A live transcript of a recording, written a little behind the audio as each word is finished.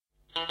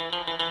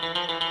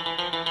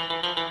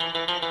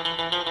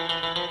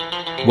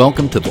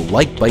Welcome to the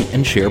Like, Bite,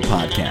 and Share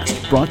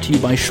podcast, brought to you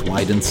by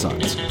Schweid &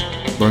 Sons.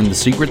 Learn the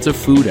secrets of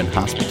food and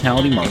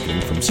hospitality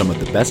marketing from some of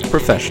the best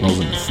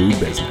professionals in the food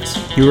business.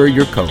 Here are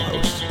your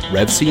co-hosts,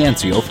 Rev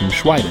Ciancio from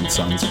Schweid &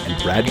 Sons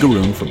and Brad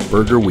Garoon from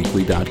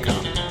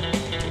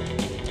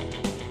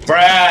BurgerWeekly.com.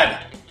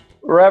 Brad!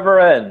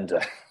 Reverend!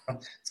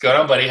 What's going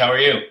on, buddy? How are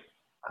you?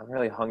 I'm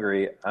really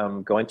hungry.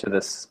 I'm going to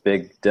this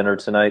big dinner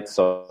tonight,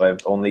 so I've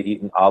only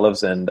eaten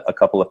olives and a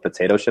couple of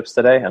potato chips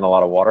today and a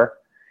lot of water.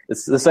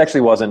 This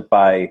actually wasn't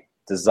by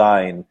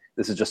design.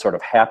 This has just sort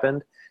of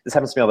happened. This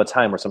happens to me all the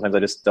time where sometimes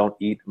I just don't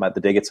eat. The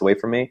day gets away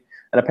from me.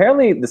 And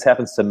apparently this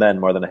happens to men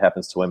more than it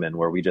happens to women,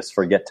 where we just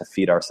forget to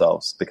feed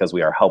ourselves because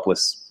we are a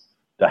helpless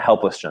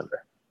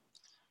gender.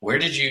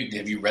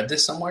 Have you read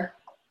this somewhere?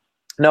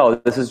 No,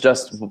 this is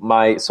just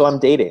so I'm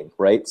dating,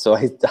 right? So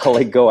I'll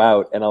like go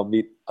out and I'll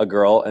meet a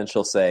girl and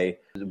she'll say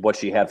what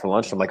she had for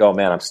lunch. I'm like, oh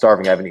man, I'm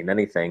starving. I haven't eaten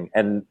anything.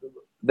 And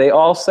they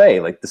all say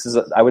like,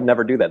 I would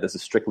never do that. This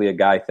is strictly a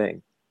guy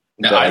thing.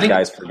 No, I think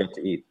guys forget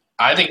to eat.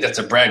 I think that's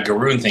a Brad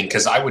Garoon thing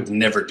because I would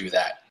never do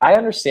that. I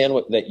understand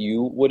that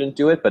you wouldn't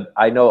do it, but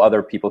I know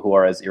other people who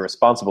are as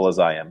irresponsible as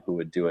I am who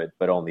would do it,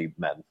 but only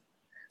men.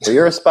 So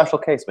you're a special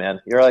case, man.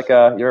 You're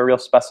a real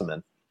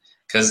specimen.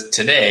 Because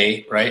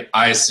today, right,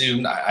 I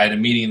assumed I had a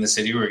meeting in the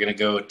city. We were going to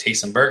go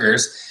taste some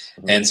burgers.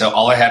 Mm-hmm. And so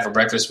all I had for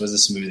breakfast was a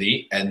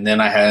smoothie. And then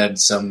I had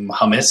some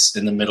hummus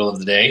in the middle of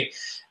the day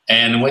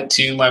and went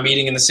to my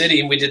meeting in the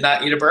city, and we did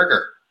not eat a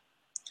burger.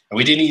 And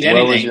we didn't eat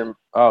anything.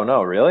 Oh,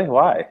 no, really?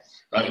 Why?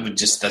 That's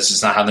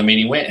just not how the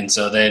meeting went. And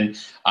so then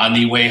on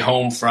the way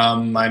home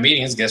from my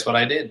meetings, guess what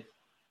I did?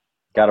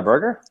 Got a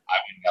burger? I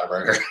went and got a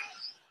burger.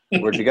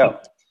 Where'd you go?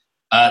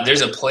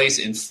 There's a place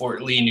in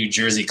Fort Lee, New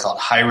Jersey called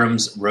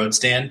Hiram's Road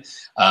Stand.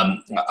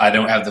 I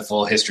don't have the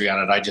full history on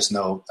it. I just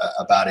know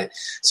about it.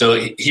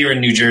 So here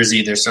in New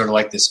Jersey, there's sort of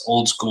like this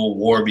old school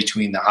war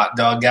between the hot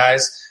dog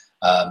guys,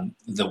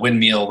 the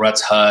Windmill,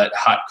 Rutt's Hut,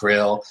 Hot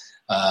Grill,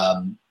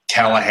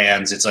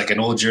 Callahan's. It's like an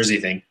old Jersey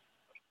thing.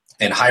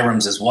 And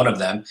Hiram's is one of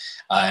them.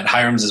 And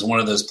Hiram's is one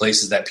of those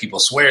places that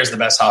people swear is the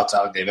best hot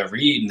dog they've ever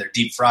eaten. They're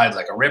deep fried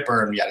like a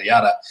Ripper and yada,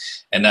 yada.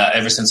 And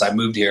ever since I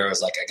moved here, I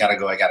was like, I got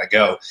to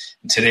go.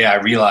 And today I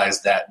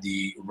realized that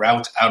the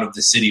route out of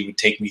the city would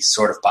take me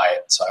sort of by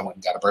it. So I went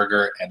and got a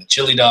burger and a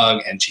chili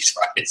dog and cheese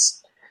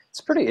fries.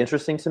 It's pretty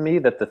interesting to me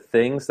that the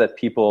things that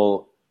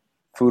people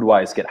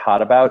food-wise get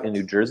hot about in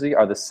New Jersey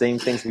are the same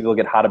things people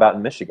get hot about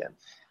in Michigan.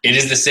 It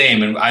is the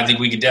same, and I think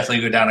we could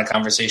definitely go down a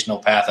conversational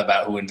path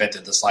about who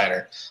invented the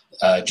slider,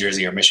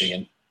 Jersey or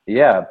Michigan.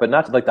 Yeah, but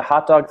not like the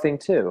hot dog thing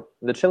too,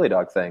 the chili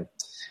dog thing.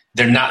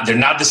 They're not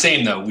the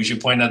same though. We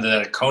should point out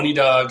that a Coney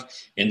dog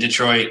in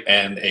Detroit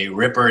and a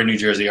Ripper in New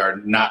Jersey are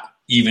not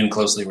even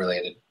closely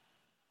related.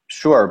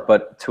 Sure,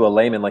 but to a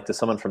layman, like to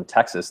someone from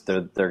Texas,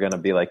 they're going to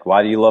be like,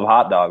 "Why do you love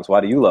hot dogs?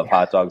 Why do you love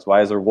hot dogs?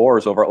 Why is there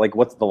wars over like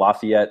what's the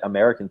Lafayette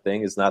American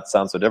thing? Is not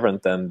sound so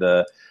different than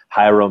the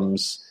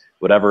Hiram's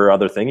whatever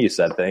other thing you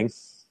said thing."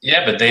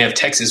 Yeah, but they have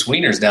Texas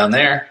wieners down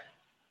there.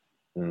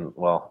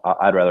 Well,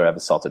 I'd rather have a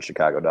salted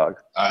Chicago dog.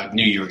 I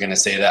knew you were going to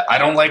say that. I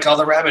don't like all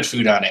the rabbit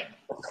food on it.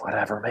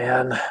 Whatever,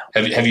 man.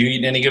 Have you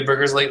eaten any good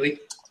burgers lately?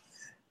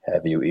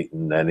 Have you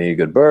eaten any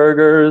good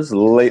burgers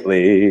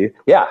lately?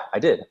 Yeah, I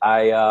did.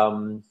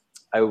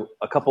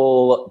 A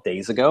couple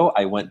days ago,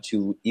 I went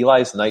to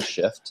Eli's Night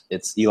Shift.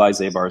 It's Eli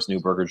Zabar's new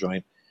burger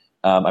joint.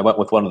 I went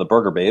with one of the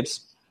burger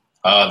babes.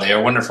 They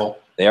are wonderful.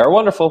 They are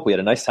wonderful. We had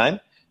a nice time.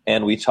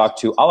 And we talked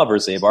to Oliver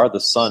Zabar, the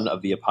son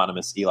of the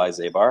eponymous Eli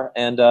Zabar.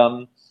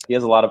 And he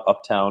has a lot of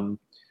uptown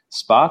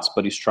spots,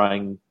 but he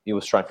was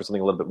trying for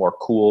something a little bit more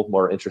cool,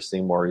 more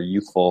interesting, more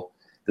youthful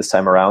this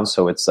time around.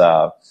 So it's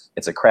a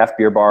craft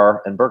beer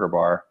bar and burger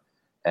bar,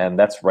 and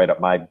that's right up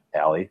my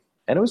alley.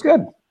 And it was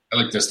good. I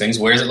like those things.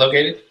 Where is it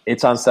located?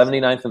 It's on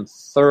 79th and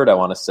 3rd, I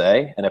want to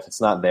say. And if it's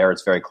not there,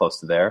 it's very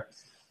close to there.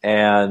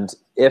 And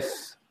if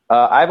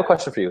I have a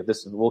question for you.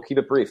 We'll keep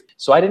it brief.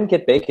 So I didn't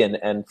get bacon,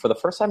 and for the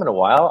first time in a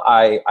while,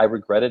 I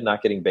regretted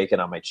not getting bacon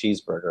on my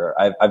cheeseburger.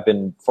 I've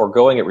been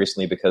foregoing it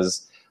recently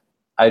because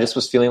I just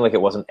was feeling like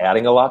it wasn't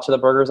adding a lot to the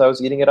burgers I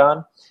was eating it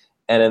on.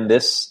 And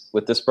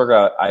with this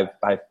burger,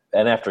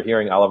 and after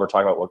hearing Oliver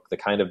talk about what the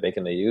kind of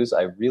bacon they use,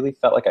 I really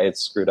felt like I had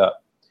screwed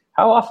up.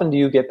 How often do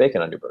you get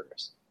bacon on your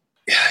burgers?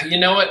 You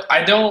know what?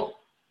 I don't.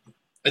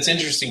 It's an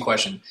interesting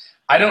question.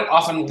 I don't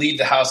often leave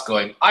the house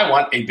going, I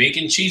want a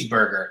bacon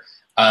cheeseburger.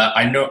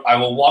 I know I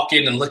will walk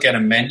in and look at a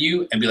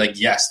menu and be like,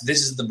 yes,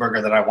 this is the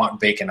burger that I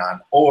want bacon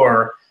on.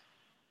 Or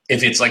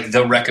if it's like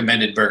the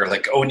recommended burger,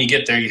 like, oh, when you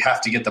get there, you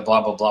have to get the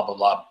blah, blah, blah, blah,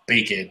 blah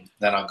bacon,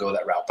 then I'll go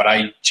that route. But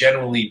I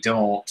generally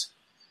don't.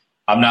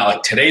 I'm not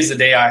like, today's the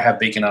day I have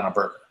bacon on a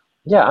burger.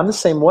 Yeah, I'm the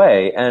same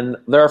way. And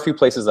there are a few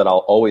places that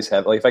I'll always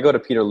have. Like if I go to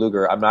Peter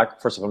Luger, I'm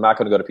not going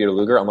to go to Peter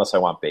Luger unless I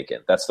want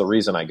bacon. That's the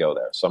reason I go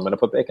there. So I'm going to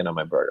put bacon on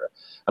my burger.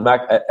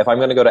 If I'm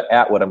going to go to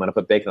Atwood, I'm going to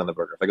put bacon on the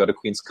burger. If I go to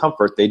Queen's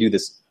Comfort, they do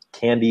this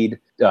candied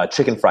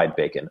chicken fried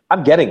bacon.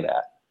 I'm getting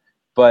that.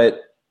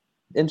 But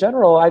in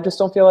general, I just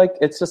don't feel like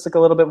it's just like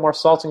a little bit more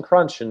salt and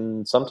crunch.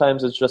 And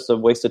sometimes it's just a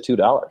waste of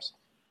 $2.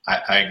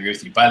 I agree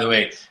with you. By the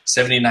way,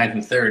 79th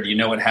and 3rd, you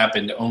know what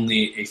happened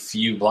only a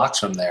few blocks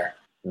from there?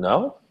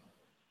 No?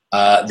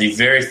 The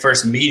very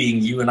first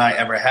meeting you and I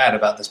ever had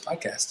about this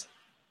podcast.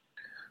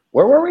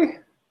 Where were we?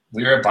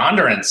 We were at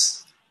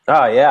Bondurant's.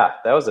 Oh, yeah.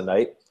 That was a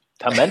night.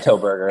 Pimento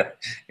burger.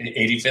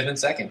 85th and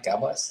 2nd. God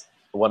bless.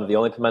 One of the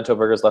only pimento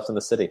burgers left in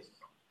the city.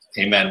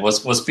 Amen. Well,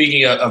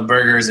 speaking of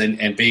burgers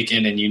and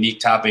bacon and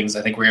unique toppings,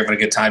 I think we're having a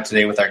good time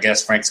today with our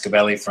guest, Frank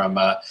Scabelli from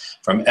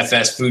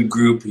FS Food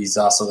Group. He's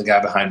also the guy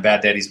behind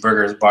Bad Daddy's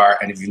Burgers Bar.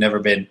 And if you've never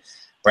been,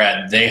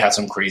 Brad, they have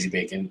some crazy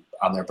bacon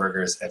on their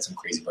burgers and some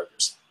crazy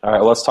burgers. All right,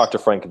 well, let's talk to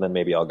Frank, and then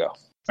maybe I'll go.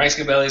 Frank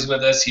Scabelli is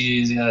with us.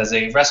 He has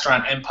a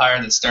restaurant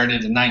empire that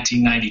started in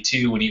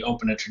 1992 when he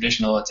opened a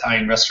traditional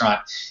Italian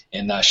restaurant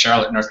in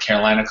Charlotte, North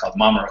Carolina called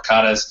Mama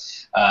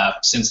Ricotta's.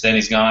 Since then,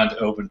 he's gone on to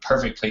open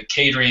Perfect Plate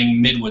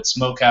Catering, Midwood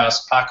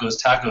Smokehouse,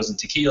 Paco's Tacos and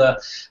Tequila.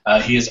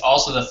 He is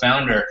also the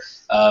founder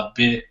of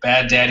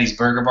Bad Daddy's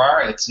Burger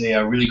Bar. It's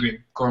a really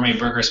great gourmet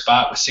burger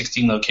spot with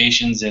 16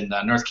 locations in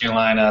North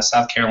Carolina,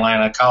 South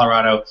Carolina,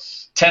 Colorado,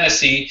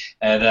 Tennessee.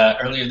 And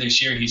earlier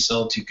this year, he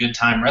sold to Good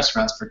Time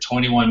Restaurants for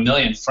 $21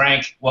 million.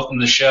 Frank, welcome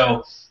to the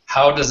show.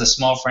 How does a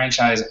small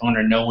franchise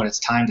owner know when it's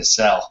time to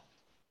sell?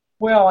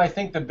 Well, I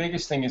think the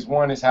biggest thing is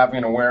having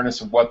an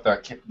awareness of what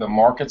the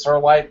markets are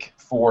like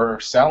for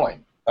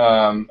selling.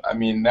 I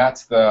mean,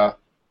 that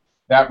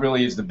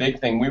really is the big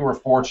thing. We were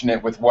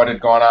fortunate with what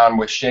had gone on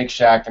with Shake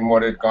Shack and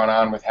what had gone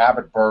on with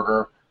Habit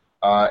Burger,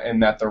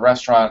 and that the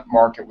restaurant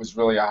market was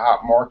really a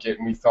hot market,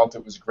 and we felt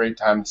it was a great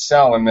time to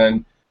sell. And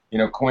then,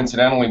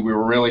 coincidentally, we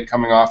were really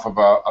coming off of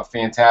a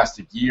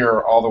fantastic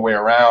year all the way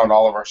around.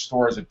 All of our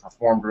stores had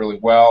performed really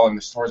well, and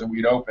the stores that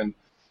we'd opened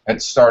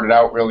had started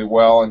out really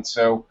well, and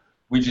so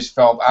we just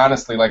felt,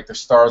 honestly, like the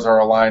stars are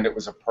aligned. It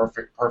was a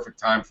perfect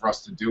time for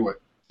us to do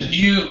it.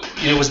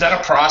 Was that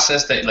a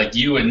process that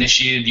you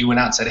initiated? You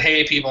went out and said,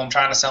 "Hey, people, I'm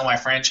trying to sell my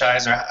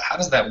franchise," or how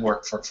does that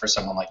work for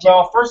someone like you?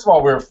 Well, first of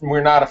all,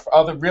 we're not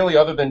other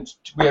than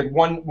we had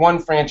one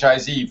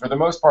franchisee. For the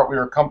most part, we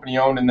were company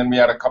owned, and then we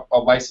had a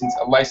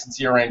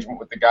licensee arrangement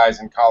with the guys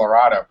in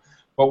Colorado.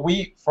 But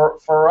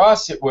for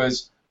us, it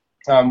was.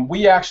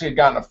 We actually had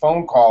gotten a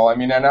phone call. I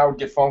mean, and I would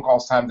get phone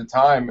calls time to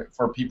time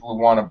for people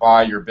who want to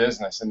buy your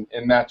business,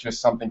 and that's just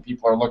something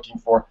people are looking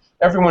for.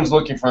 Everyone's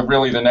looking for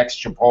really the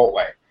next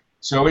Chipotle.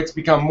 So it's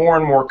become more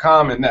and more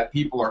common that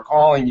people are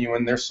calling you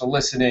and they're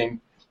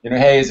soliciting,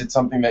 hey, is it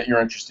something that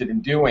you're interested in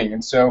doing?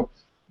 And so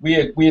we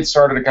had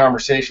started a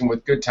conversation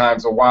with Good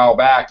Times a while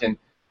back and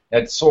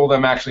had sold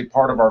them actually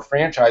part of our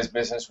franchise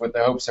business with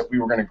the hopes that we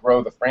were going to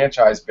grow the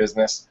franchise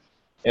business.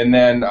 And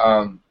then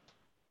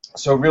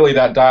so really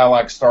that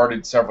dialogue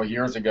started several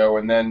years ago,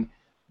 and then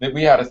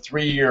we had a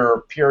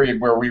 3-year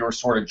period where we were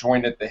sort of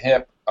joined at the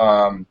hip.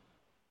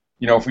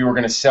 If we were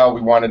going to sell,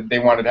 they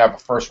wanted to have a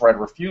first right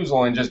of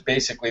refusal, and just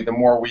basically the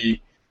more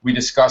we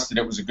discussed it,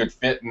 it was a good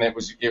fit, and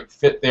it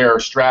fit their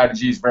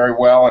strategies very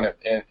well, and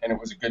it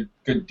was a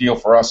good deal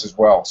for us as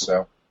well.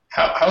 So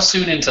how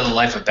soon into the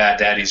life of Bad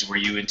Daddy's were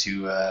you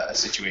into a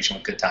situation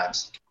with Good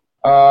Times?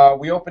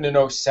 We opened in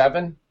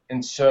 2007.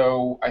 And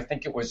so I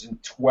think it was in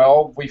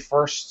 2012 we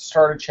first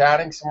started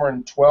chatting, somewhere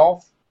in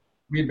 2012.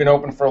 We'd been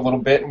open for a little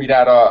bit, and we'd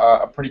had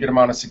a pretty good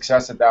amount of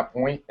success at that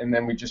point, and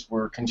then we just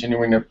were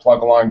continuing to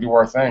plug along and do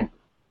our thing.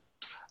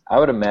 I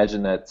would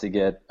imagine that to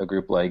get a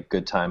group like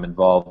Good Time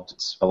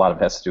involved, a lot of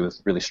it has to do with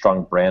really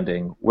strong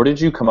branding. Where did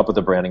you come up with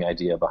the branding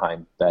idea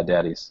behind Bad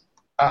Daddy's?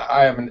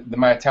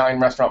 My Italian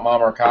restaurant,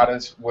 Mama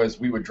Ricotta's,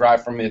 we would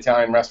drive from the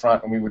Italian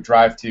restaurant, and we would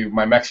drive to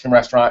my Mexican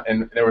restaurant,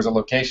 and there was a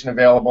location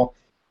available.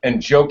 And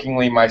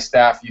jokingly, my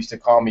staff used to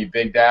call me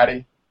Big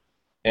Daddy,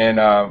 and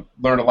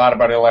learned a lot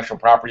about intellectual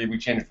property. We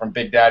changed it from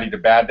Big Daddy to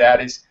Bad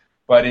Daddy's,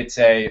 but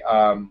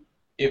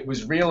it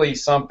was really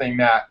something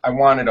that I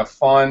wanted a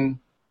fun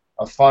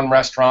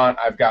restaurant.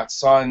 I've got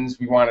sons.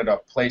 We wanted a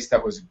place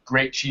that was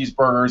great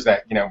cheeseburgers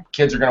that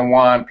kids are going to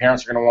want,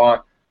 parents are going to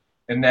want,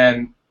 and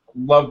then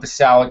love the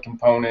salad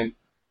component.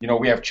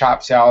 We have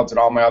chopped salads at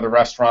all my other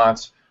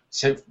restaurants.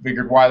 So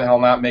figured why the hell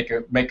not make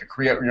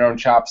create your own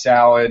chopped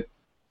salad.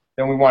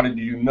 Then we wanted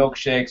to do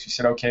milkshakes. We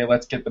said, okay,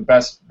 let's get the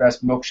best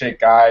milkshake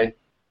guy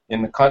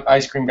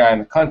ice cream guy in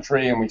the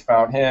country, and we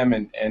found him,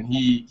 and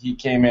he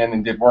came in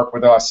and did work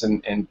with us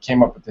and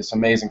came up with this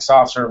amazing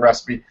soft serve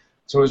recipe.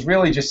 So it was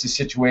really just a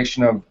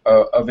situation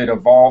of it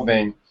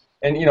evolving,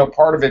 and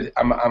part of it,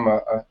 I'm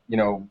a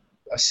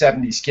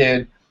 70s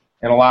kid,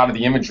 and a lot of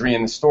the imagery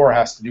in the store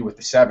has to do with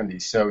the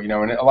 70s. So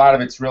and a lot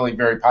of it's really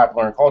very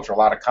popular in culture. A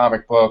lot of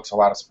comic books, a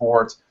lot of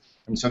sports.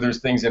 And so there's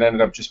things that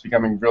ended up just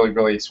becoming really,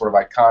 really sort of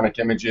iconic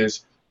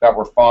images that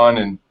were fun,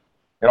 and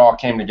it all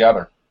came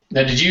together.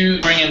 Now, did you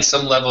bring in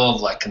some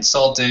level of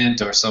consultant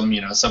or some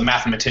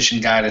mathematician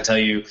guy to tell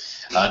you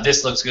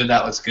this looks good,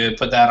 that looks good,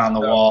 put that on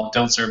the wall,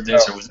 don't serve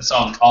this, or was this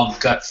all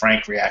gut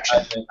Frank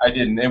reaction? I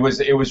didn't. It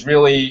was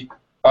really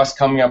us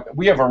coming up.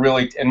 We have a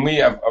really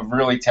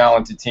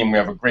talented team. We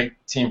have a great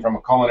team from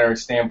a culinary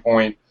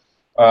standpoint,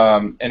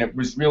 and it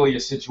was really a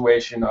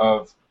situation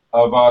of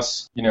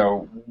us,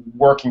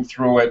 working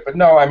through it. But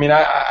no, I mean,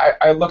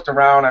 I looked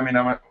around. I mean,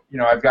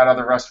 I've got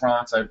other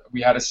restaurants.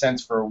 We had a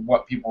sense for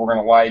what people were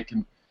going to like,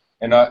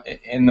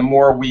 and the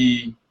more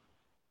we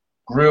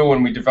grew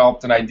and we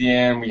developed an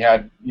idea, and we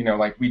had,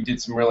 we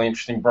did some really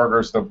interesting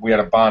burgers. We had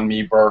a banh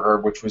mi burger,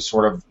 which was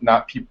sort of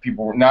not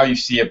people, now you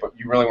see it, but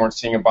you really weren't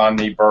seeing a banh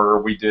mi burger.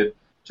 We did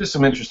just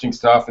some interesting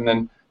stuff, and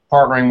then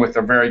partnering with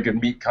a very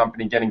good meat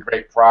company, getting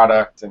great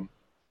product, and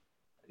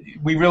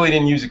we really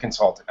didn't use a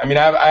consultant. I mean,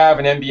 I have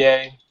an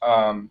MBA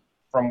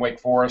from Wake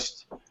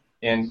Forest,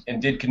 and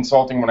did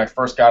consulting when I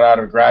first got out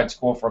of grad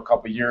school for a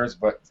couple of years,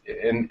 but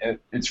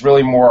it's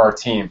really more our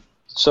team.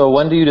 So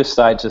when do you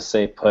decide to,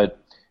 say, put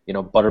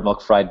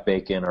buttermilk fried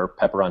bacon or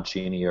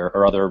pepperoncini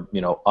or other,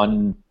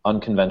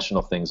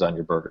 unconventional things on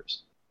your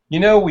burgers?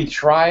 We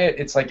try it.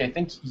 It's like, I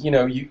think, you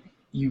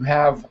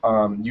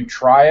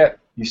try it,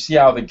 you see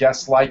how the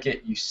guests like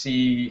it, you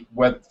see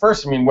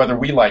whether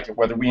we like it,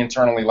 whether we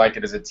internally like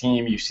it as a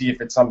team, you see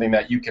if it's something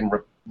that you can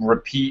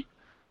repeat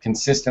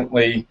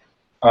consistently.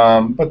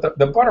 But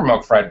the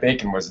buttermilk fried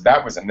bacon was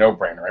a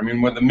no-brainer. I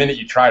mean, the minute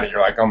you tried it,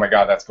 you're like, oh my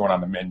God, that's going on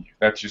the menu.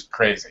 That's just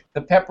crazy.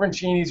 The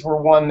pepperoncinis were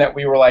one that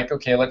we were like,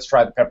 okay, let's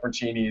try the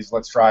pepperoncinis.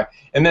 Let's try.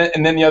 And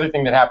then the other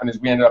thing that happened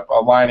is we ended up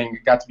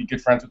got to be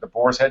good friends with the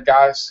Boar's Head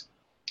guys,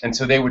 and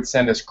so they would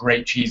send us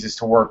great cheeses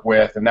to work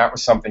with, and that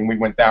was something we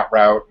went that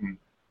route, and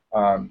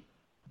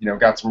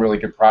got some really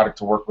good product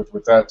to work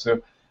with that.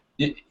 So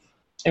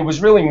it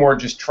was really more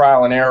just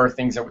trial and error,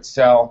 things that would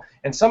sell.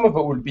 And some of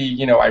it would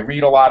be, I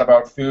read a lot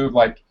about food,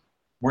 like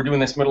we're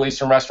doing this Middle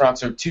Eastern restaurant.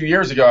 So 2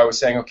 years ago, I was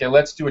saying, okay,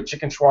 let's do a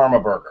chicken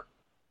shawarma burger.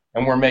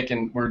 And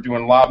we're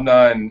doing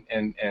labna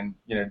and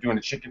doing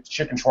a chicken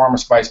shawarma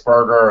spice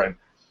burger.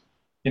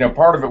 And,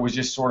 part of it was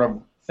just sort of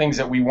things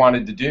that we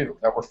wanted to do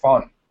that were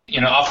fun.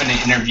 Often in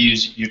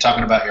interviews, you're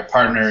talking about your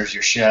partners,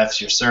 your chefs,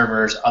 your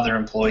servers, other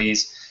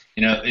employees.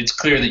 It's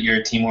clear that you're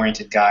a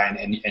team-oriented guy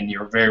and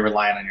you're very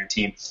reliant on your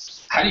team.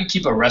 How do you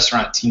keep a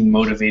restaurant team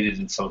motivated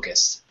and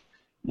focused?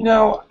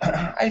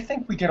 I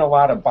think we get a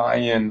lot of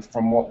buy-in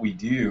from what we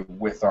do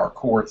with our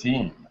core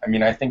team. I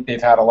mean, I think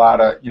they've had a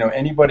lot of,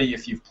 anybody,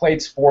 if you've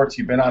played sports,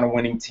 you've been on a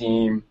winning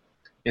team,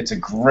 it's a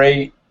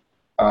great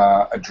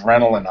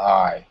adrenaline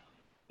high.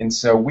 And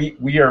so we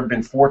have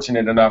been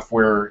fortunate enough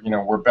where, we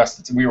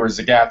were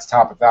Zagat's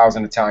top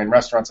 1,000 Italian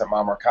restaurants at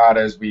Ma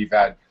Mercata's. We've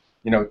had,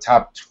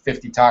 top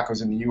 50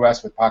 tacos in the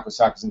U.S. with Paco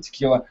Tacos and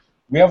Tequila.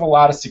 We have a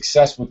lot of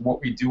success with what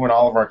we do in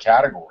all of our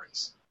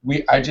categories.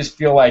 I just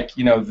feel like,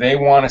 they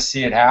want to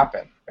see it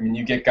happen. I mean,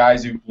 you get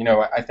guys who,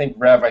 I think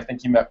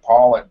you met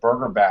Paul at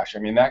Burger Bash. I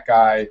mean, that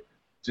guy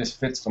just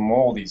fits the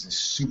mold. He's a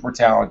super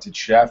talented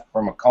chef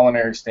from a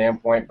culinary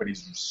standpoint, but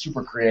he's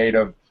super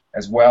creative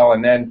as well.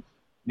 And then,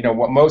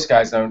 what most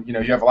guys don't, you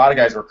have a lot of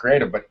guys who are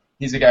creative, but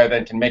he's a guy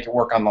that can make it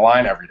work on the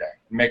line every day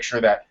and make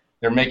sure that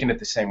they're making it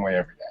the same way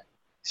every day.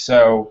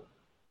 So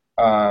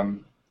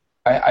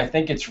I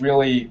think it's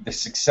really the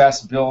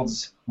success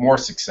builds more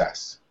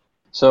success.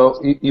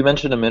 So you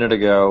mentioned a minute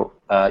ago,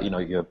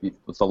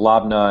 with the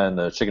labna and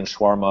the chicken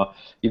shawarma,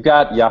 you've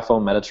got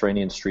Yafo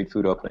Mediterranean street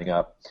food opening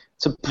up.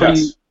 It's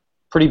a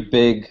pretty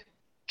big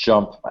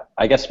jump.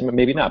 I guess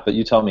maybe not, but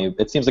you tell me.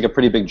 It seems like a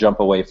pretty big jump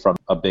away from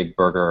a big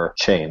burger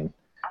chain.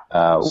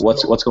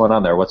 What's going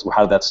on there?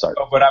 How did that start?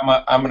 But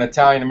I'm an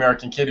Italian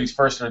American kid whose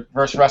first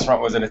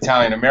restaurant was an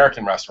Italian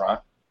American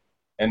restaurant.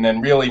 And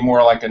then really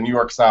more like a New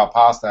York style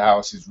pasta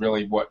house is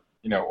really what,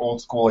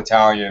 old school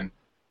Italian.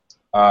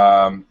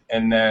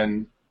 And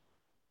then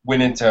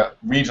went into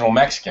regional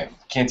Mexican,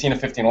 Cantina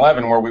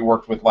 1511, where we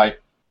worked with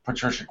like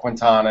Patricia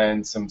Quintana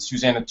and some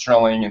Susanna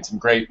Trilling and some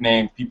great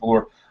named people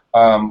who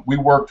are, we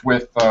worked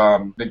with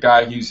the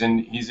guy he's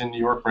in New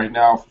York right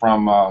now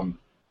from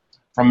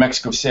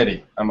Mexico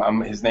City.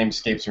 His name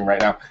escapes me right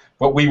now.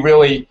 But we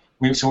went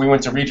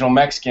to regional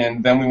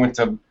Mexican, then we went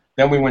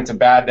to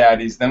Bad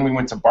Daddy's, then we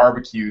went to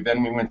barbecue,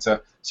 then we went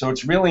to, so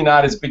it's really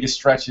not as big a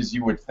stretch as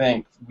you would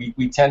think.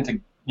 We tend to,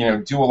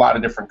 do a lot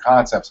of different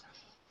concepts.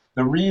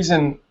 The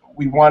reason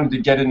we wanted to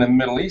get into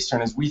Middle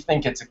Eastern is we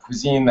think it's a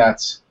cuisine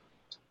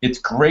it's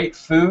great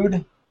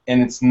food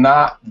and it's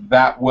not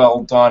that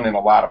well done in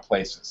a lot of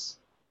places.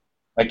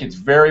 Like it's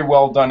very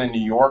well done in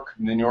New York,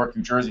 New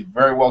Jersey,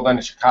 very well done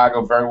in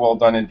Chicago, very well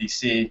done in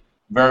DC,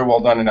 very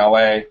well done in LA.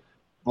 A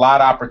lot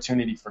of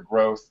opportunity for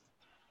growth.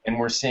 And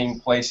we're seeing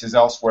places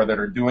elsewhere that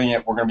are doing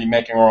it. We're going to be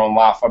making our own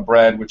laffa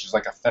bread, which is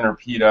like a thinner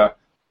pita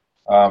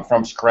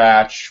from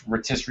scratch,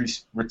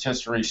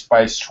 rotisserie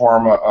spiced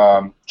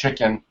shawarma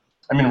chicken.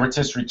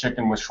 Rotisserie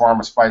chicken with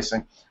shawarma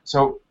spicing.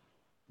 So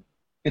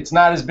it's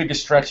not as big a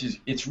stretch.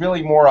 It's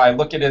really more, I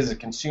look at it as a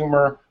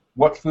consumer,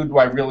 what food do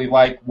I really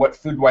like, what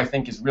food do I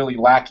think is really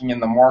lacking in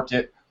the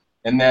market,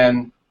 and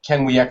then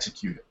can we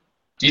execute it?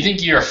 Do you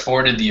think you're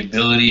afforded the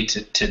ability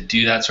to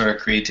do that sort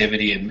of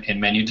creativity in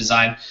menu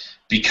design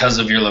because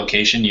of your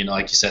location,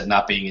 like you said,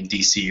 not being in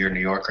DC or New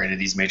York or any of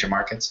these major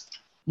markets?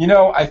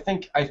 I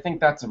think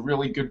that's a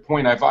really good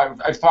point. I've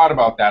thought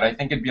about that. I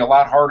think it'd be a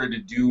lot harder to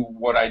do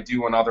what I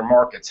do in other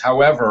markets.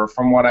 However,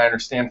 from what I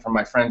understand from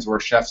my friends who are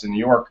chefs in New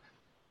York,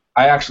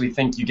 I actually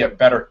think you get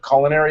better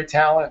culinary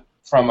talent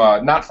from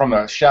not from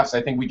the chefs.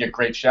 I think we get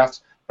great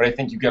chefs, but but I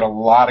think you get a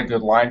lot of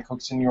good line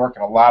cooks in New York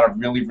and a lot of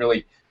really,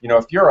 really,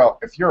 if you're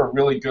a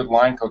really good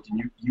line cook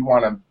and you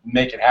want to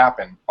make it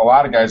happen, a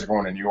lot of guys are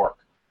going to New York.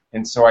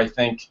 And so I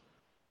think,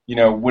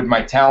 would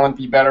my talent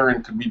be better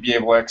and could we be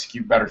able to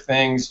execute better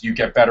things? You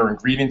get better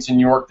ingredients in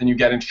New York than you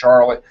get in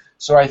Charlotte.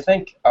 So I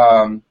think,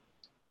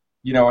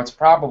 it's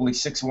probably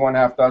 6 of one,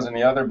 half dozen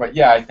the other. But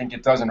yeah, I think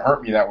it doesn't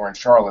hurt me that we're in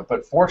Charlotte.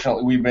 But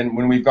fortunately,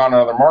 when we've gone to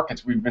other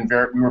markets, we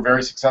were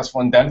very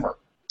successful in Denver.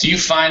 Do you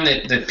find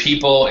that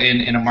people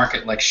in a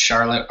market like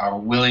Charlotte are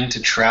willing to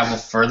travel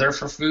further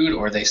for food,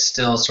 or are they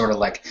still sort of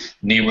like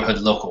neighborhood,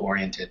 local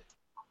oriented?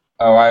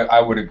 Oh,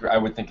 I would agree. I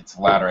would think it's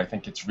the latter. I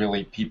think it's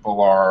really people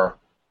are.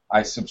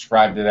 I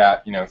subscribe to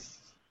that.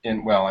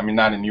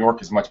 Not in New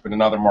York as much, but in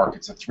other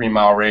markets, a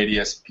 3-mile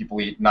radius. People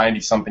eat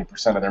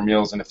 90-something% of their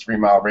meals in a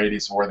 3-mile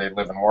radius of where they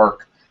live and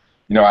work.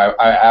 I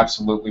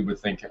absolutely would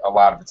think a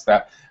lot of it's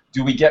that.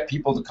 Do we get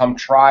people to come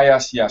try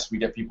us? Yes, we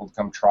get people to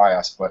come try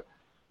us, but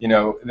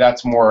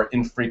that's more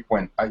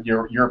infrequent.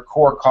 Your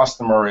core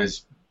customer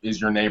is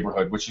your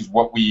neighborhood, which is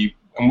what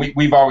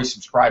we've always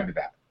subscribed to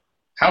that.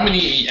 How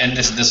many, and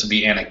this will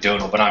be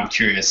anecdotal, but I'm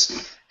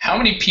curious, how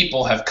many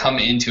people have come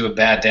into a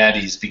Bad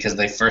Daddy's because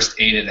they first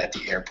ate it at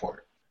the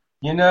airport?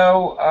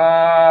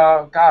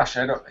 Gosh,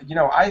 I don't.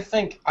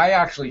 I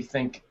actually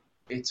think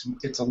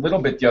it's a little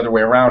bit the other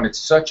way around. It's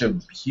such a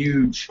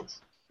huge.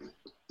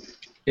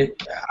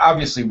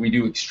 Obviously we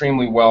do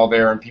extremely well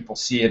there, and people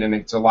see it, and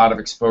it's a lot of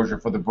exposure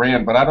for the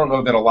brand. But I don't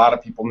know that a lot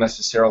of people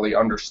necessarily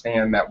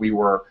understand that we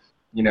were,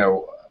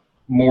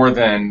 more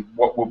than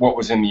what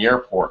was in the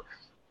airport.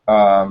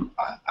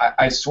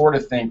 I sort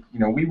of think,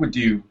 we would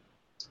do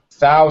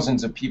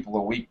thousands of people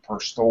a week per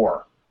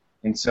store.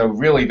 And so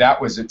really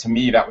to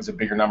me, that was a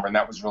bigger number, and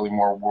that was really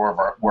more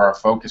where our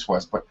focus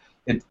was. But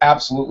it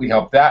absolutely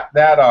helped.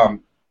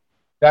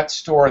 That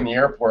store in the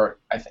airport,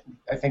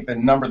 I think the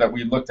number that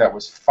we looked at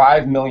was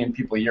 5 million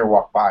people a year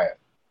walk by it.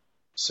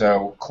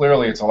 So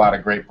clearly it's a lot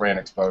of great brand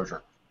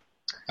exposure.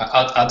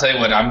 I'll tell you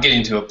what, I'm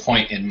getting to a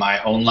point in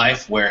my own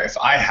life where if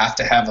I have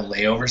to have a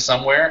layover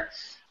somewhere,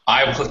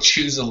 I will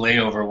choose a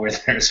layover where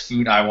there's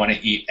food I want to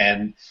eat.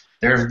 And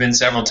there have been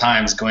several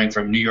times going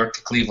from New York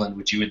to Cleveland,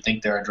 which you would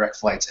think there are direct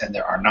flights, and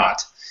there are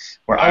not,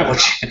 where I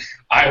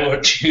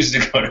would choose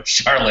to go to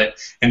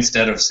Charlotte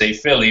instead of, say,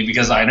 Philly,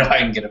 because I know I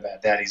can get a Bad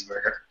Daddy's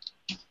burger.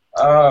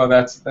 Oh,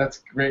 that's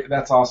great.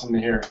 That's awesome to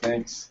hear.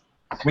 Thanks.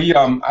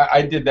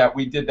 I did that.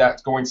 We did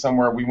that going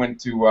somewhere. We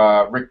went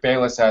to Rick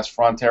Bayless has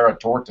Frontera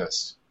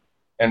Tortas,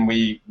 and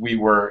we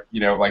were,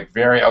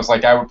 I was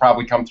like, I would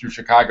probably come through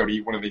Chicago to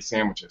eat one of these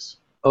sandwiches.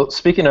 Oh,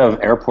 speaking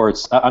of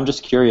airports, I'm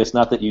just curious.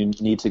 Not that you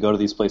need to go to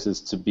these places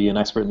to be an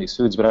expert in these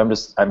foods, but I'm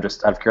just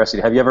out of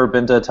curiosity. Have you ever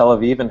been to Tel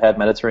Aviv and had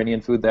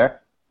Mediterranean food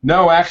there?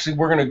 No, actually,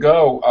 we're going to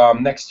go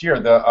next year.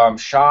 The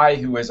Shai,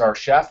 who is our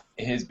chef,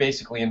 has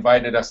basically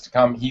invited us to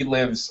come. He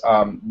lives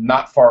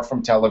not far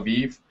from Tel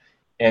Aviv,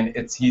 and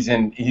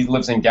he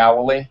lives in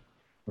Galilee,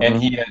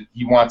 and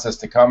he wants us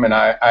to come, and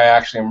I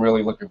actually am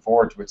really looking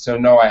forward to it. So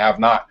no, I have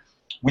not.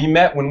 We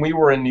met when we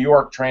were in New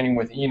York training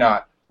with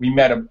Enot. We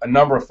met a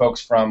number of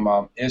folks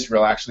from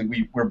Israel. Actually,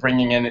 we were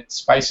bringing in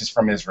spices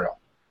from Israel,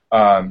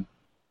 and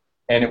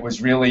it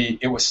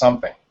was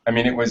something. I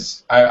mean,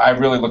 I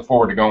really look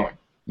forward to going.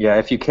 Yeah,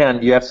 if you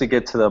can, you have to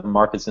get to the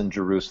markets in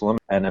Jerusalem.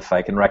 And if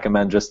I can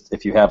recommend, just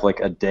if you have like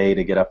a day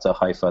to get up to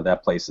Haifa,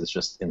 that place is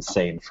just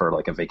insane for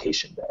like a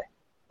vacation day.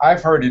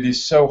 I've heard it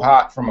is so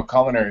hot from a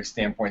culinary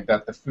standpoint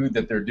that the food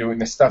that they're doing,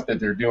 the stuff that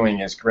they're doing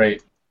is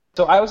great.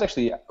 So I was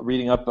actually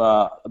reading up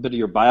a bit of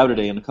your bio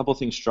today, and a couple of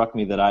things struck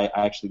me that I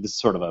actually, this is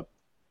sort of a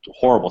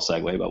horrible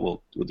segue, but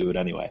we'll do it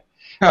anyway.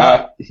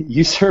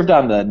 You served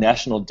on the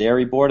National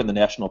Dairy Board and the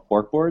National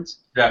Pork Boards?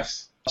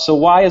 Yes. So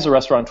why, as a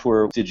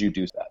restaurateur, did you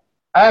do that?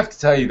 I have to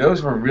tell you,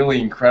 those were really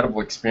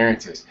incredible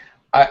experiences.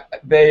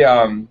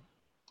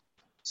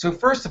 So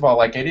first of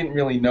all, I didn't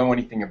really know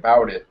anything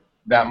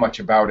that much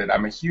about it.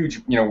 I'm a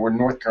huge, we're in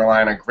North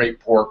Carolina, great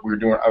pork.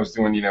 I was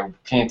doing,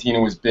 Cantina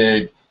was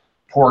big.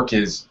 Pork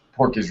is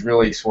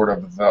really sort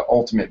of the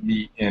ultimate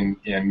meat in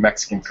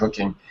Mexican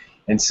cooking.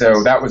 And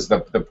so that was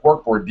the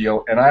pork board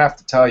deal. And I have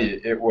to tell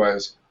you, it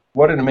was,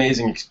 what an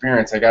amazing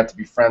experience. I got to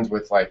be friends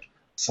with,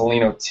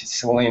 Selena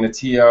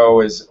Tio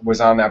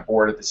was on that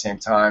board at the same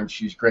time.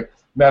 She's great.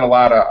 Met a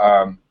lot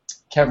of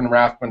Kevin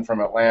Rathman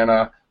from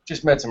Atlanta.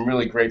 Just met some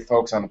really great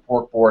folks on the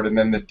pork board, and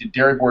then the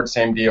dairy board,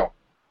 same deal.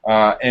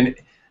 And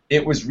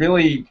it was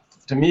really,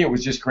 to me, it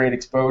was just great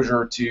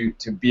exposure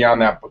to be on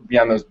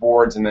those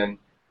boards, and then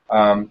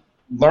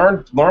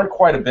learn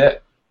quite a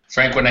bit.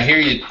 Frank, when I hear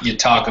you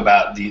talk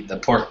about the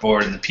pork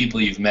board and the people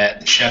you've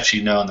met, the chefs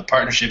you know, and the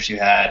partnerships you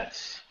had,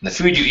 and the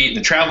food you eat, and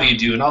the travel you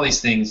do, and all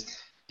these things,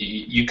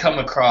 you come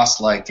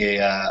across like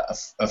a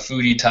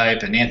foodie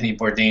type, an Anthony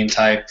Bourdain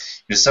type,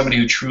 somebody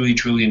who truly,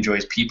 truly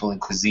enjoys people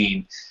and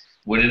cuisine.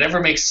 Would it ever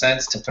make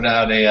sense to put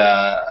out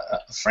a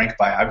Frank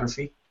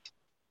biography?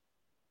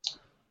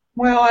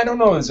 Well, I don't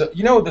know.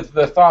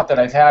 The thought that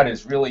I've had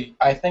is really,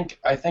 I think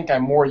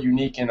I'm more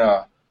unique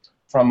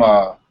from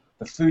the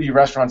foodie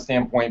restaurant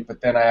standpoint,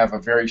 but then I have a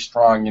very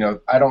strong,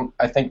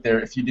 I think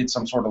if you did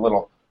some sort of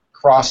little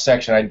cross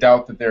section. I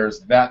doubt that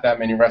there's that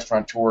many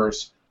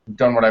restaurateurs who've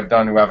done what I've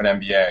done who have an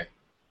MBA.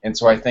 And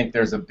so I think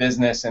there's a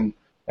business, and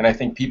I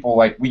think people,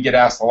 like, we get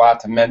asked a lot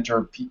to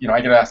mentor.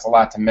 I get asked a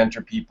lot to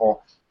mentor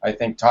people. I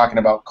think talking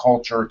about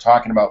culture,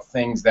 talking about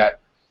things that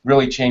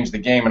really change the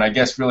game. And I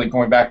guess really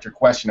going back to your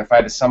question, if I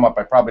had to sum up,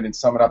 I probably didn't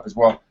sum it up as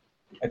well.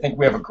 I think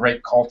we have a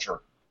great culture,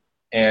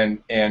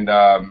 and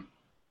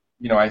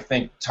I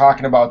think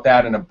talking about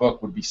that in a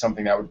book would be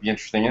something that would be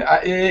interesting. And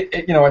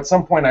at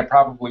some point I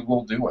probably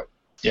will do it.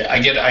 Yeah, I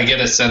get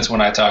a sense when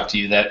I talk to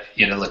you that,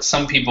 look,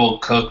 some people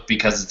cook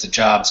because it's a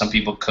job. Some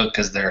people cook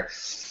because they're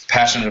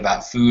passionate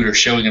about food or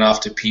showing it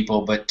off to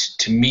people. But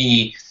to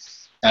me,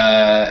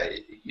 I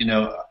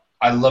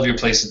love your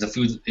places. The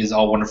food is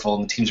all wonderful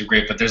and the teams are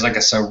great, but there's like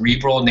a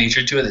cerebral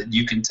nature to it that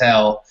you can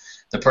tell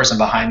the person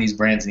behind these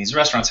brands and these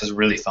restaurants has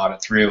really thought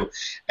it through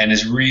and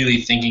is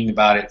really thinking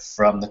about it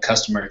from the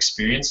customer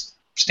experience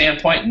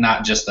standpoint,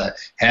 not just the,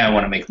 hey, I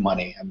want to make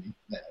money. I mean,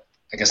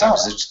 I guess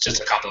it's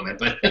just a compliment,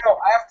 but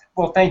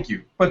well, thank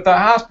you. But the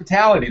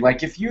hospitality,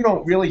 like, if you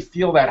don't really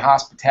feel that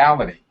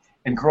hospitality,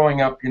 and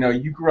growing up,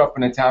 you grew up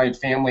in an Italian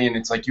family, and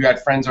it's like you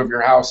had friends over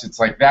your house. It's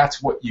like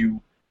that's what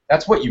you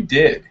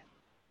did.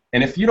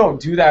 And if you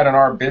don't do that in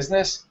our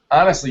business,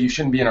 honestly, you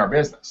shouldn't be in our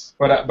business.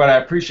 But I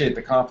appreciate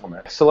the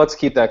compliment. So let's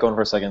keep that going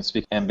for a second.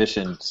 Speak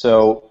ambition.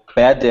 So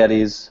Bad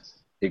Daddy's,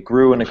 it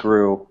grew,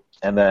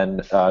 and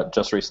then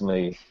just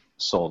recently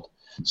sold.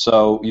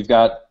 So you've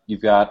got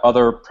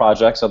other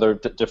projects, other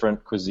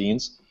different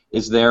cuisines.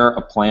 Is there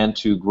a plan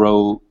to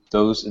grow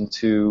those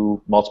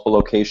into multiple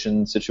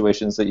location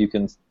situations that you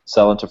can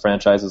sell into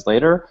franchises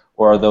later,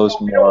 or are those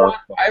more?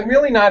 I'm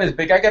really not as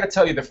big. I got to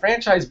tell you, the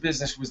franchise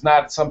business was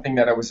not something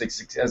that I was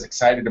as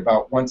excited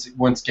about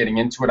once getting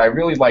into it. I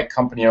really like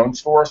company-owned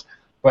stores.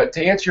 But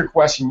to answer your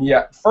question,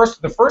 yeah,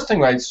 the first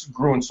thing I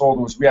grew and sold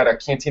was we had a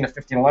Cantina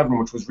 1511,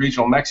 which was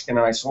regional Mexican,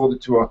 and I sold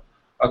it to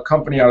a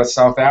company out of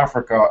South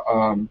Africa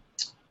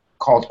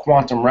called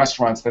Quantum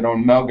Restaurants that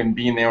own Melgen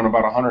Bean. They own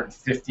about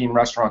 115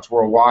 restaurants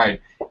worldwide.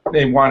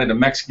 They wanted a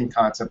Mexican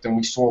concept, and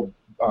we sold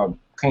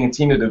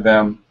Cantina to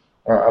them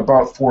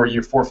about 4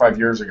 or 5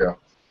 years ago.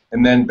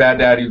 And then Bad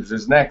Daddy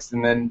was next,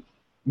 and then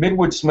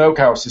Midwood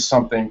Smokehouse is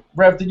something.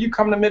 Rev, did you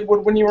come to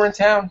Midwood when you were in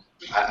town?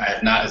 I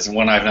have not. It's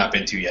one I've not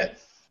been to yet.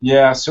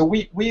 Yeah, so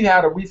we've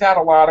had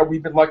a lot of.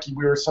 We've been lucky.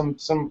 We were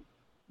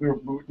we were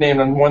named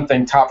on one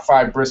thing, top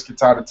 5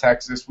 briskets out of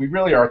Texas. We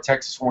really are a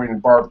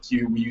Texas-oriented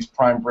barbecue. We use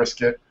prime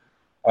brisket.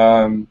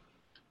 And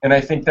I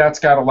think that's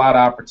got a lot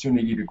of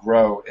opportunity to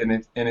grow,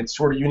 and it's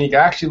sort of unique. I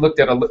actually looked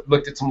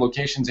at some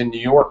locations in New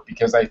York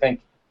because I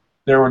think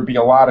there would be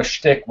a lot of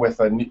shtick with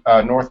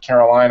a North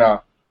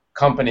Carolina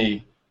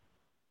company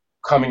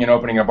coming and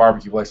opening a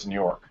barbecue place in New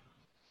York,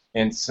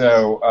 and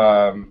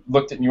so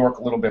looked at New York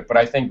a little bit. But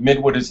I think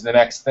Midwood is the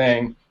next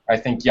thing. I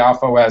think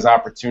Yafo has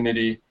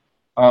opportunity.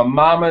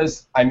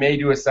 Mama's, I may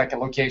do a second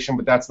location,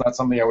 but that's not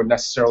something I would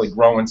necessarily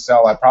grow and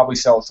sell. I'd probably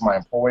sell it to my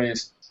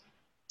employees.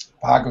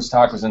 Paco's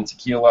Tacos and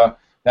Tequila,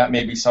 that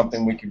may be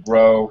something we could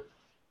grow.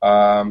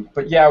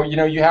 But yeah,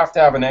 you have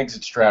to have an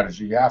exit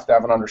strategy. You have to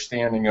have an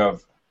understanding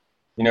of,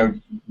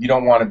 you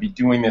don't want to be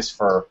doing this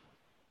for,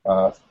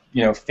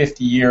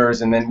 50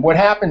 years. And then what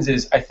happens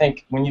is, I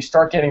think when you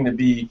start getting to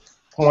be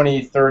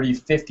 20, 30,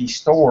 50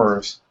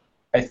 stores,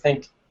 I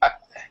think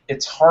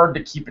it's hard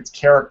to keep its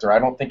character. I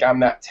don't think I'm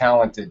that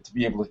talented to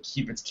be able to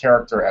keep its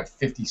character at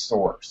 50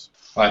 stores.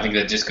 Well, I think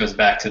that just goes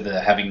back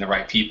to having the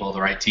right people,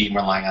 the right team,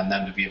 relying on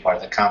them to be a part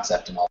of the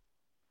concept and all.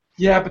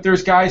 Yeah, but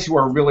there's guys who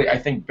are really, I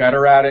think,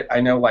 better at it.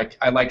 I know,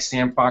 I like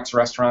Sam Fox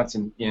Restaurants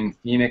in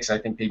Phoenix. I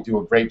think they do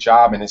a great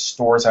job, and his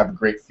stores have a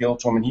great feel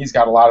to them, and he's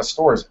got a lot of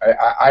stores.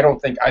 I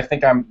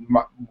think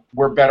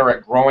we're better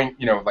at growing,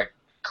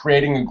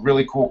 creating a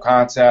really cool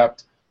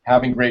concept,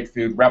 having great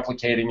food,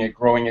 replicating it,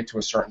 growing it to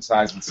a certain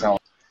size, and selling.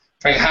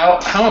 Frank,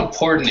 how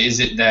important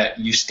is it that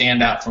you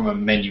stand out from a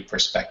menu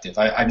perspective?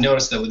 I've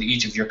noticed that with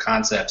each of your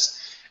concepts,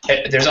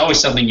 there's always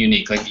something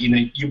unique.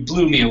 You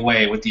blew me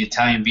away with the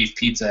Italian beef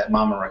pizza at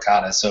Mama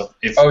Ricotta. So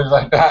you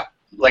like that?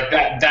 Like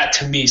that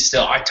to me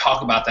still, I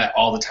talk about that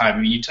all the time.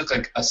 I mean, you took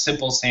a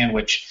simple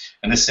sandwich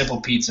and a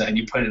simple pizza and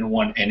you put it in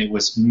one, and it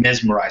was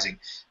mesmerizing.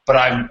 But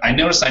I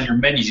noticed on your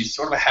menus you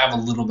sort of have a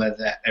little bit of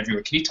that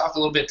everywhere. Can you talk a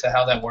little bit to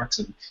how that works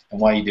and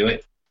why you do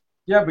it?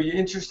 Yeah, but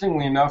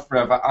interestingly enough,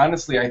 Rev,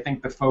 honestly, I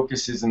think the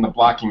focus is in the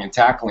blocking and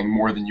tackling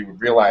more than you would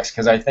realize,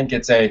 because I think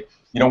it's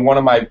one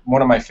of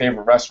my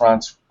favorite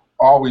restaurants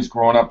always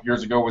growing up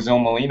years ago was Il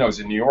Molino's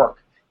in New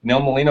York. And Il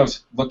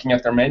Molino's, looking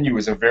at their menu,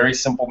 is a very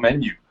simple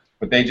menu,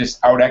 but they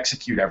just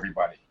out-execute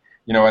everybody.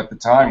 At the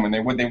time when they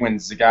win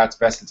Zagat's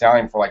Best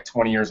Italian for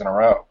 20 years in a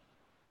row.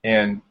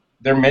 And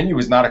their menu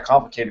is not a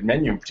complicated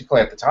menu, and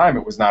particularly at the time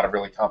it was not a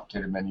really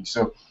complicated menu.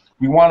 So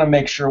we want to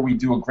make sure we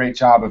do a great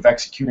job of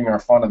executing our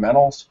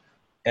fundamentals.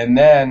 And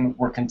then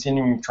we're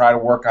continuing to try to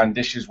work on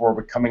dishes where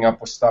we're coming up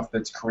with stuff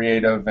that's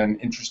creative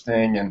and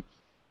interesting. And,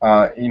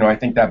 I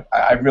think that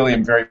I really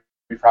am very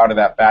proud of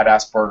that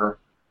Badass Burger.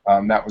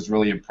 That was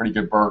really a pretty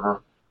good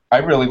burger. I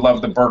really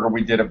love the burger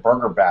we did at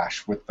Burger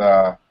Bash with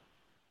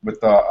with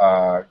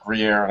the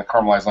Gruyere and the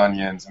caramelized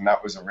onions, and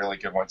that was a really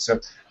good one. So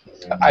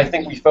I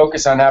think we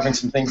focus on having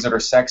some things that are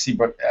sexy,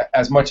 but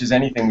as much as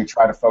anything, we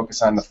try to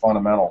focus on the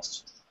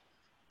fundamentals.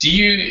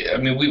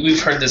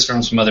 We've heard this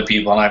from some other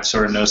people, and I've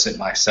sort of noticed it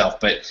myself,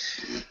 but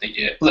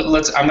I'm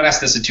going to ask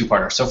this a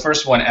two-parter. So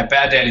first one, at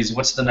Bad Daddy's,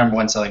 what's the number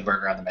one selling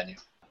burger on the menu?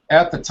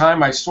 At the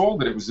time I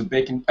sold it was a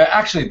bacon.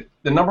 Actually,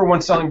 the number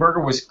one selling burger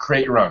was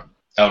Create Your Own.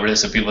 Oh, really?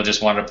 So people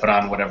just wanted to put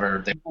on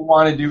whatever they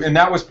want to do, and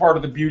that was part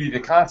of the beauty of the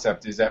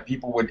concept, is that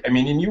people would,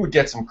 and you would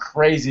get some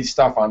crazy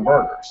stuff on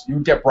burgers. You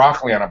would get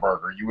broccoli on a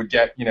burger. You would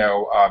get,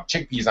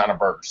 chickpeas on a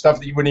burger, stuff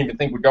that you wouldn't even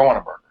think would go on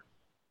a burger.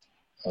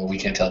 Oh, we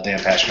can tell Dan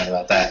passionate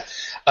about that.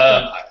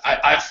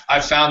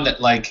 I've found that,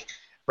 like,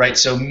 right,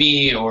 so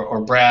me or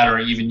Brad or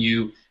even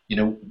you,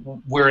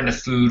 we're into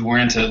food. We're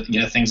into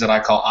things that I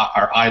call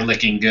our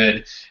eye-licking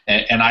good,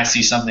 and I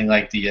see something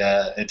like the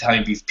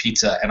Italian beef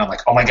pizza, and I'm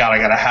like, oh my God, I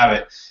gotta have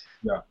it.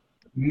 Yeah.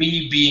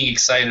 Me being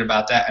excited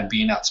about that and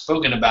being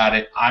outspoken about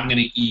it, I'm going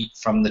to eat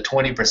from the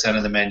 20%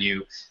 of the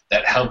menu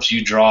that helps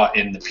you draw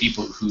in the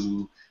people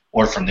who,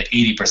 or from the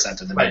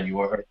 80% of the menu,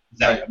 or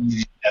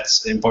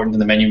that's important in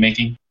the menu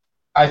making.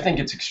 I think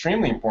it's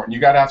extremely important. You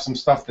got to have some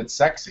stuff that's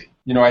sexy.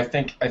 I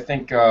think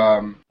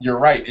you're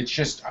right. It's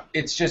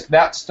just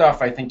that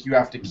stuff. I think you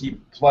have to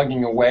keep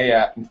plugging away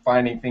at and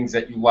finding things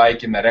that you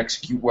like and that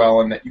execute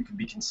well and that you can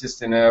be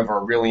consistent of, or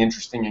a really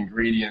interesting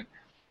ingredient.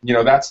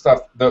 That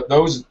stuff.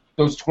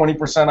 Those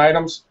 20%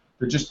 items,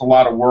 they're just a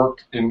lot of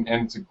work and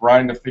it's a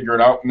grind to figure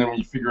it out. And then when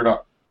you figure it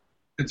out,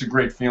 it's a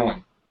great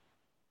feeling.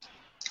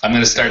 I'm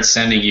going to start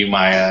sending you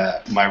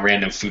my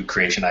random food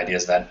creation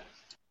ideas then.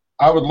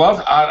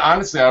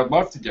 Honestly, I would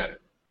love to get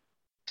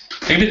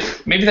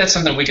it. Maybe that's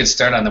something we could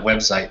start on the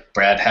website,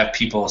 Brad. Have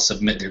people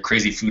submit their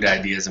crazy food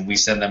ideas, and we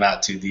send them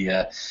out to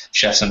the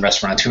chefs and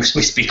restaurateurs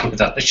we speak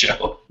with on the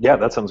show. Yeah,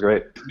 that sounds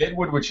great.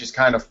 Midwood, which is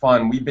kind of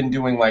fun, we've been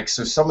doing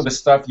some of the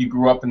stuff you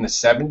grew up in the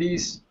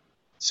 70s.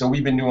 So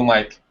we've been doing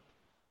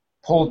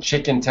pulled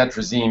chicken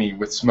tetrazzini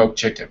with smoked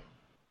chicken.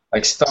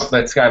 Stuff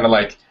that's kind of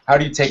like, how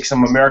do you take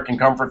some American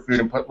comfort food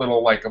and put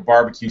little a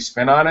barbecue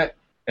spin on it?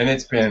 And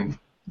it's been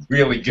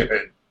really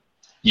good.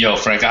 Yo,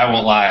 Frank, I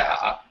won't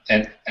lie.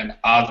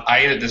 I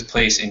ate at this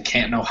place in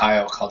Canton,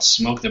 Ohio called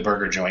Smoke the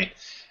Burger Joint.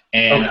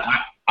 And okay.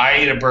 I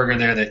ate a burger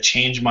there that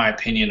changed my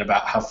opinion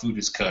about how food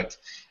is cooked.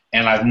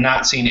 And I've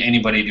not seen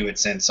anybody do it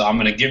since. So I'm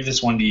going to give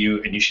this one to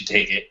you, and you should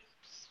take it.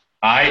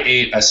 I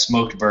ate a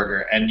smoked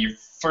burger, and your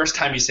first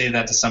time you say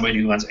that to somebody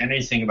who knows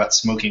anything about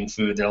smoking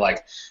food, they're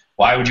like,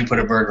 why would you put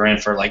a burger in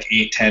for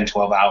 8, 10,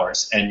 12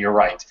 hours? And you're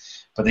right.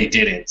 But they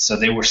didn't. So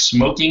they were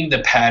smoking the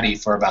patty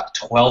for about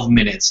 12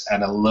 minutes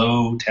at a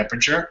low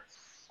temperature.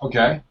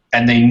 Okay.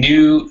 And they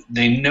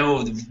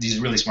know, these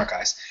really smart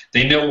guys,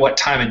 they know what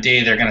time of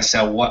day they're going to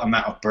sell what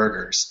amount of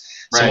burgers.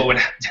 Right. So what would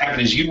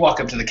happen is you'd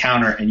walk up to the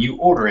counter and you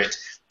order it.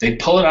 They'd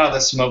pull it out of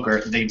the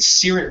smoker. They'd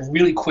sear it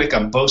really quick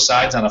on both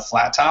sides on a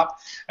flat top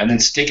and then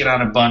stick it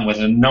on a bun with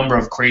a number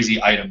of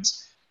crazy items.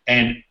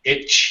 And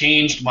it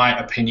changed my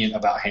opinion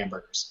about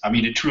hamburgers.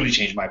 It truly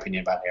changed my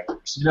opinion about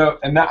hamburgers.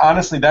 And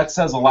honestly, that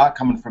says a lot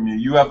coming from you.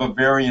 You have a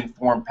very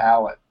informed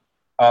palate.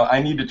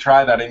 I need to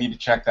try that. I need to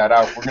check that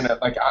out. We're going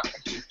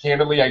to,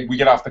 candidly, we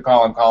get off the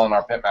call, I'm calling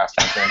our pitmaster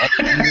and saying,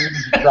 hey, you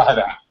need to try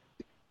that.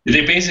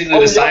 They basically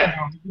decide.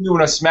 We're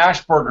doing a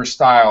smash burger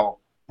style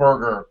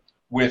burger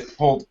with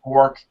pulled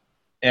pork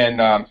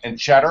and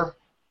cheddar.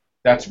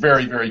 That's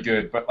very, very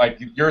good. But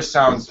yours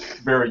sounds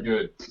very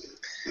good.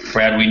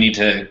 Brad, we need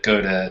to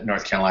go to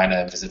North Carolina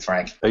and visit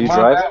Frank. Are you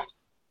driving?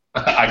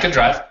 I could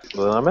drive.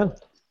 Well, I'm in.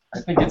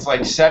 I think it's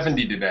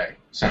 70 today.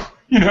 So,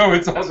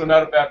 it's also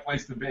not a bad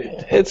place to be.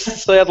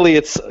 Sadly,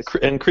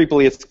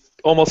 creepily, it's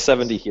almost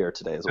 70 here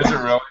today as well. Is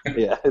it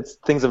really? Yeah,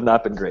 things have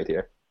not been great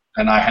here.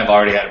 And I have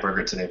already had a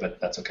burger today,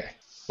 but that's okay.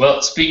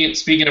 Well,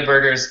 speaking of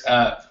burgers,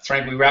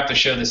 Frank, we wrap the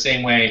show the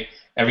same way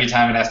every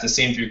time and ask the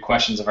same 3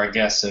 questions of our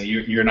guests, so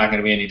you're not going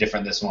to be any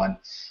different this one.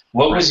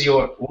 What was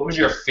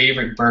your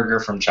favorite burger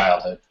from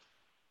childhood?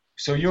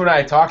 So you and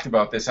I talked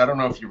about this. I don't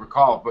know if you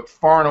recall, but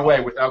far and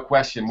away, without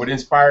question, what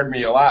inspired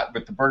me a lot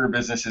with the burger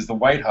business is the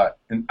White Hut.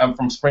 And I'm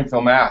from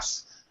Springfield,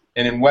 Mass.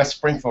 And in West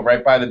Springfield,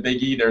 right by the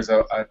Big E, there's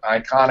an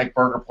iconic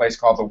burger place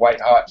called the White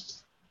Hut.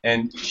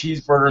 And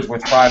cheeseburgers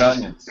with fried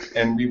onions.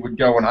 And we would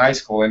go in high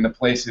school, and the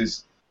place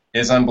is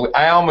unbelievable.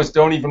 I almost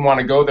don't even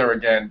want to go there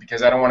again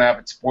because I don't want to have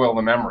it spoil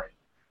the memory.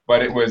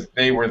 But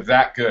they were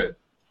that good.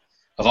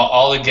 Of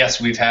all the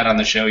guests we've had on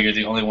the show, you're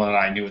the only one that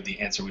I knew what the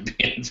answer would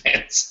be in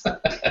advance.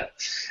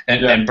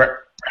 And Brad,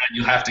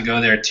 you'll have to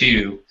go there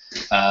too.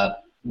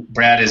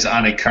 Brad is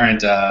on a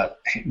current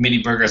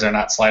Mini Burgers Are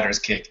Not Sliders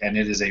kick, and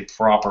it is a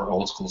proper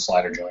old school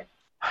slider joint.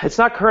 It's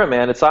not current,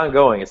 man. It's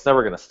ongoing. It's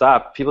never going to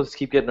stop. People just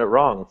keep getting it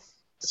wrong.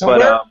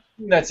 So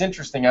that's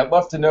interesting. I'd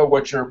love to know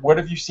what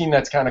have you seen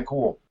that's kind of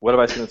cool? What have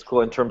I seen that's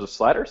cool in terms of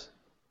sliders?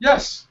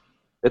 Yes.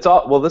 It's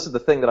all well. This is the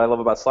thing that I love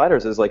about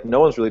sliders is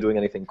no one's really doing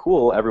anything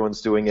cool.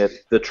 Everyone's doing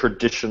it the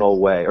traditional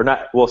way, or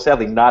not. Well,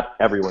 sadly, not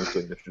everyone's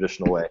doing it the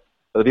traditional way.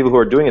 But the people who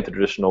are doing it the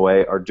traditional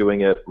way are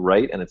doing it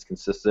right, and it's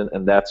consistent.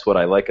 And that's what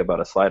I like about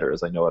a slider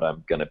is I know what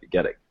I'm going to be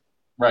getting.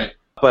 Right.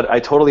 But I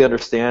totally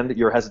understand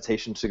your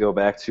hesitation to go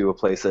back to a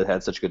place that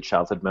had such good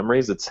childhood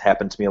memories. It's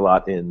happened to me a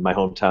lot in my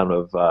hometown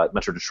of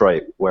Metro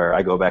Detroit, where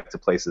I go back to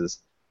places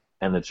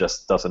and it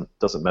just doesn't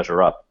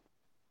measure up.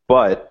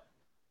 But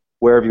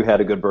where have you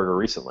had a good burger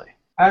recently?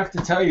 I have to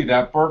tell you,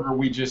 that burger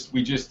we just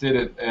did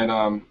it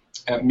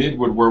at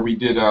Midwood, where we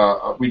did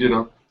a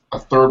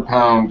third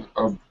pound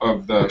of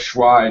the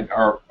Schweid,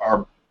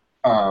 our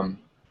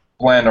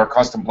blend, our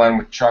custom blend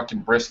with chuck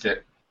and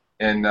brisket,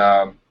 and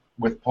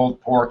with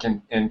pulled pork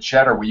and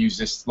cheddar. We use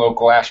this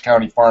local Ashe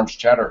County Farms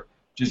cheddar,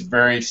 just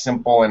very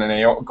simple,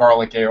 and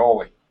garlic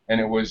aioli,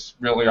 and it was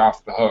really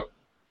off the hook.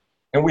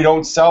 And we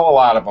don't sell a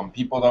lot of them.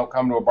 People don't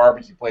come to a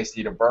barbecue place to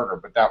eat a burger,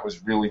 but that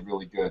was really,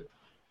 really good.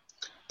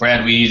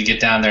 Brad, we need to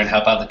get down there and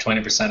help out the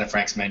 20% of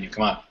Frank's menu.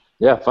 Come on.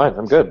 Yeah, fine.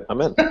 I'm good.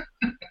 I'm in.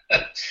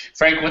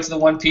 Frank, what's the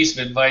one piece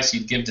of advice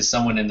you'd give to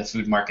someone in the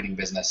food marketing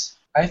business?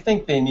 I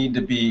think they need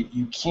to be,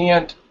 you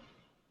can't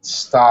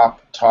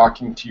stop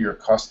talking to your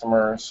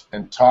customers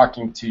and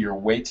talking to your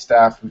wait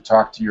staff who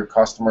talk to your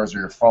customers or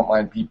your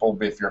frontline people.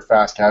 If you're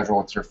fast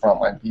casual, it's your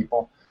frontline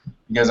people.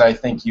 Because I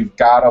think you've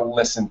got to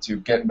listen to,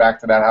 getting back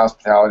to that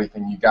hospitality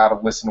thing, you got to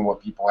listen to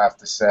what people have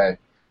to say.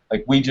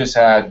 Like we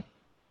took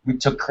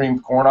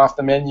creamed corn off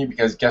the menu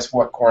because guess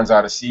what? Corn's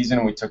out of season,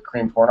 and we took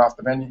creamed corn off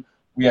the menu.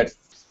 We had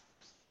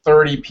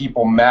 30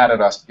 people mad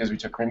at us because we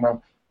took creamed corn.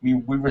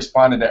 We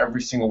responded to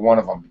every single one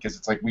of them because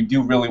it's like we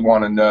do really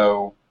want to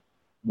know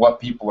what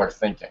people are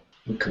thinking.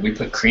 Could we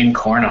put creamed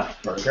corn on a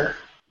burger?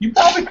 You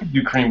probably could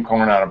do creamed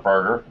corn on a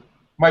burger.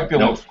 Might be a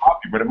little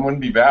sloppy, but it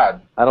wouldn't be bad.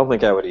 I don't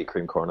think I would eat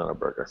creamed corn on a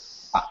burger.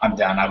 I'm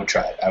down. I would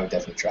try it. I would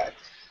definitely try it.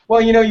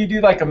 Well, you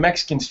do like a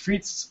Mexican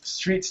street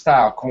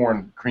style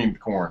creamed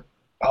corn.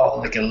 Oh,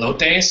 like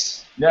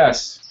elotes?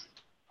 Yes.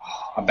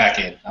 Oh, I'm back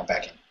in.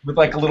 With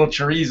like a little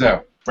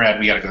chorizo.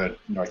 Brad, we got to go to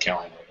North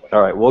Carolina right away.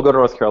 All right, we'll go to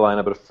North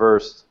Carolina, but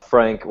first,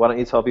 Frank, why don't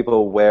you tell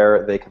people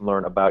where they can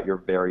learn about your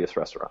various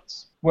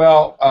restaurants?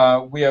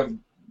 Well, we have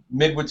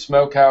Midwood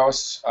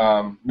Smokehouse,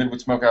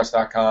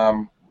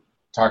 midwoodsmokehouse.com,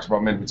 talks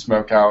about Midwood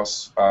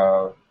Smokehouse,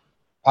 Pacos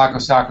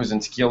Tacos and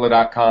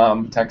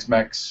Tequila.com,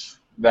 Tex-Mex,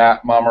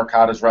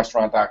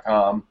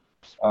 MaMercadosRestaurant.com.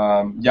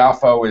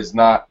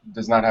 Yafo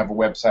does not have a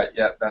website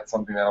yet. That's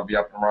something that'll be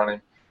up and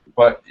running.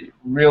 But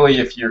really,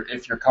 if you're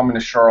coming to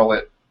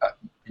Charlotte,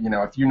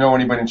 if you know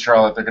anybody in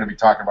Charlotte, they're going to be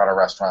talking about our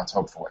restaurants,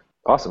 hopefully.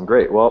 Awesome,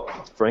 great. Well,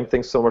 Frank,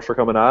 thanks so much for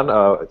coming on.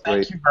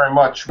 Thank you very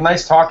much.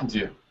 Nice talking to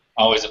you.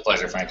 Always a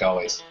pleasure, Frank,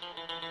 always.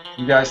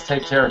 You guys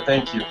take care.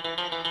 Thank you.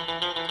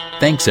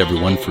 Thanks,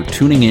 everyone, for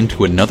tuning in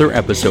to another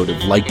episode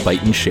of Like,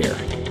 Bite, and Share.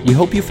 We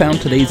hope you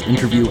found today's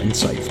interview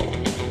insightful.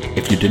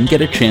 If you didn't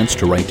get a chance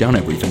to write down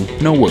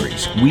everything, no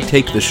worries. We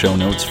take the show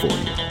notes for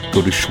you.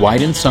 Go to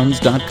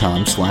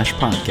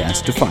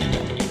schweidandsons.com/podcast to find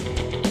them.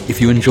 If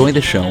you enjoy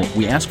the show,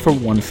 we ask for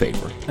one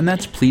favor, and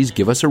that's please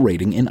give us a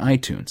rating in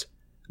iTunes.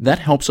 That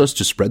helps us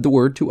to spread the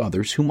word to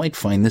others who might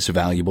find this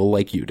valuable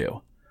like you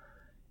do.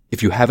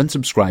 If you haven't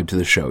subscribed to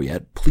the show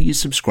yet, please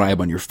subscribe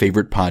on your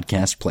favorite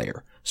podcast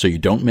player so you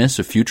don't miss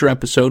a future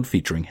episode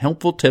featuring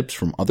helpful tips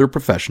from other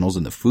professionals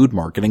in the food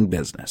marketing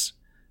business.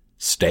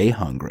 Stay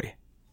hungry.